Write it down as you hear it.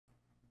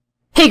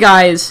Hey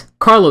guys,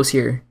 Carlos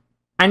here.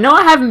 I know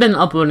I haven't been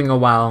uploading a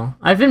while.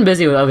 I've been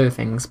busy with other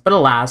things, but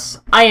alas,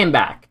 I am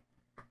back.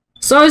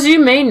 So as you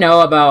may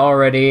know about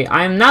already,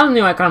 I am now the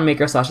new icon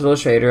maker /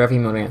 illustrator of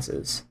Emote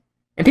Dances.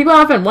 And people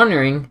have been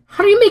wondering,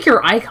 how do you make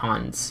your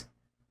icons?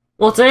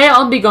 Well, today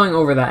I'll be going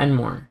over that and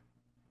more.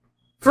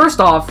 First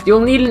off, you'll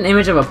need an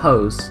image of a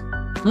pose.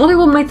 Most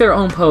people make their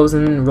own pose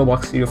in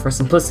Roblox Studio for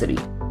simplicity.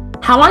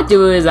 How I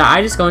do it is that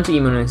I just go into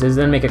Emote Dances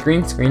and make a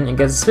green screen and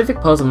get a specific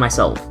pose of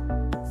myself.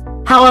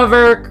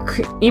 However,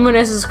 Emote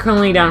Dances is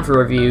currently down for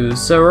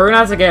reviews, so we're gonna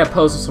have to get a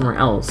pose from somewhere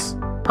else.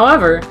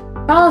 However,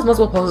 Kyle has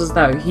multiple poses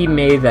that he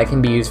made that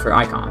can be used for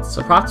icons,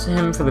 so props to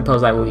him for the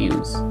pose I will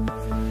use.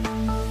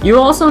 You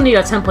will also need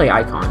a template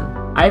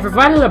icon. I have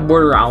provided a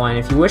border outline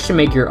if you wish to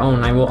make your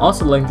own. I will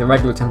also link the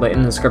regular template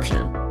in the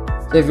description.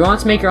 So if you want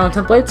to make your own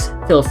templates,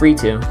 feel free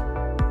to.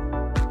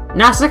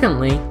 Now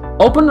secondly,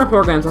 open a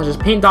program such as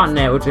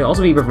paint.net, which will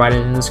also be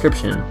provided in the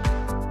description.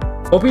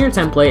 Open your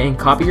template and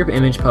copy your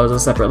image pose as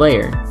a separate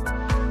layer.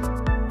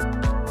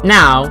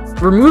 Now,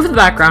 remove the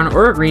background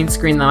or a green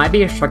screen that might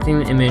be obstructing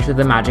the image with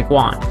a magic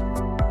wand.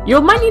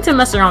 You might need to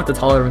mess around with the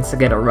tolerance to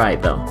get it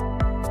right though.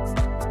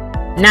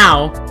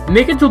 Now,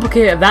 make a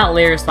duplicate of that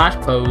layer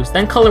 / pose,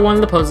 then color one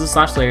of the poses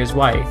 / layers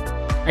white.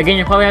 Again,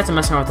 you'll probably have to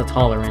mess around with the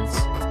tolerance.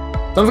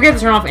 Don't forget to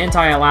turn off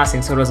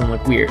anti-aliasing so it doesn't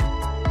look weird.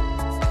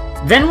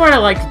 Then what I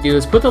like to do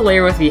is put the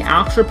layer with the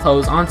actual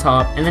pose on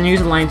top and then use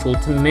the line tool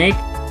to make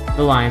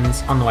the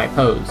lines on the white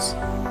pose.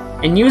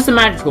 And use the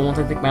magic tool once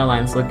I think my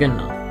lines look good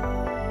enough.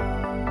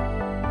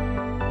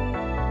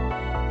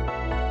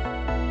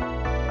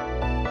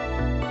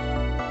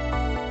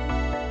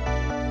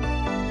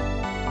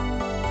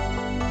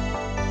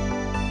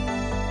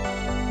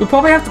 You'll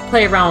probably have to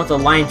play around with the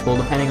line tool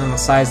depending on the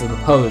size of the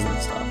pose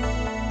and stuff.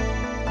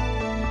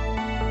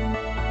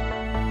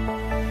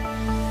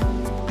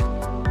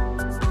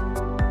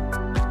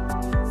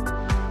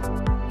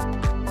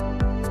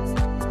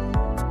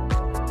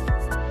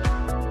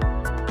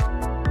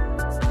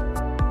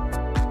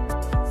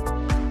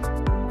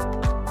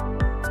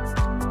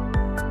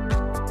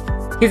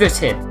 Here's a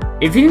tip.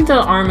 If you think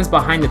the arm is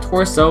behind the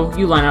torso,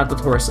 you line out the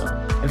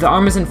torso. If the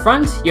arm is in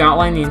front, you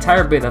outline the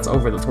entire bit that's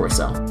over the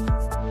torso.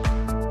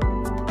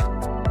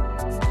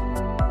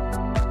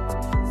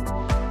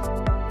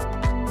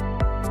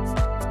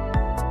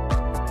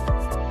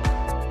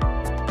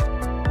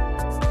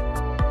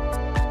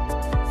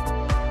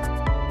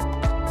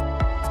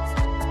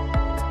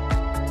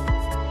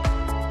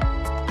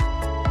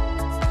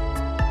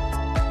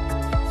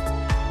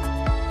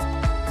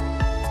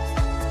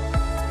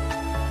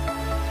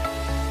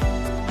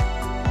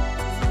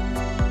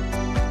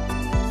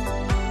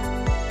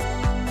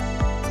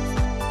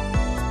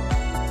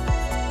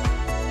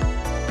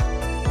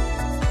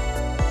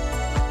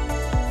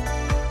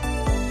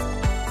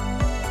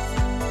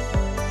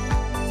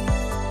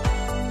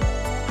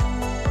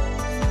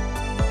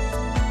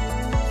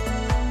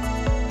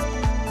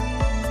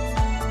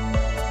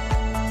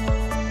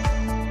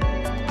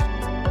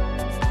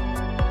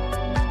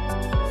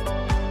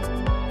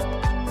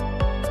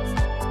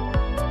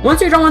 Once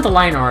you're done with the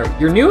line art,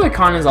 your new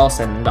icon is all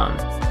said and done.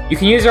 You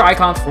can use your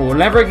icons for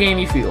whatever game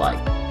you feel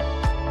like.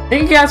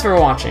 Thank you guys for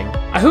watching.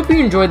 I hope you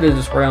enjoyed the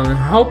tutorial and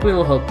hope it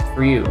will help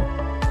for you.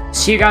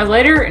 See you guys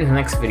later in the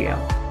next video.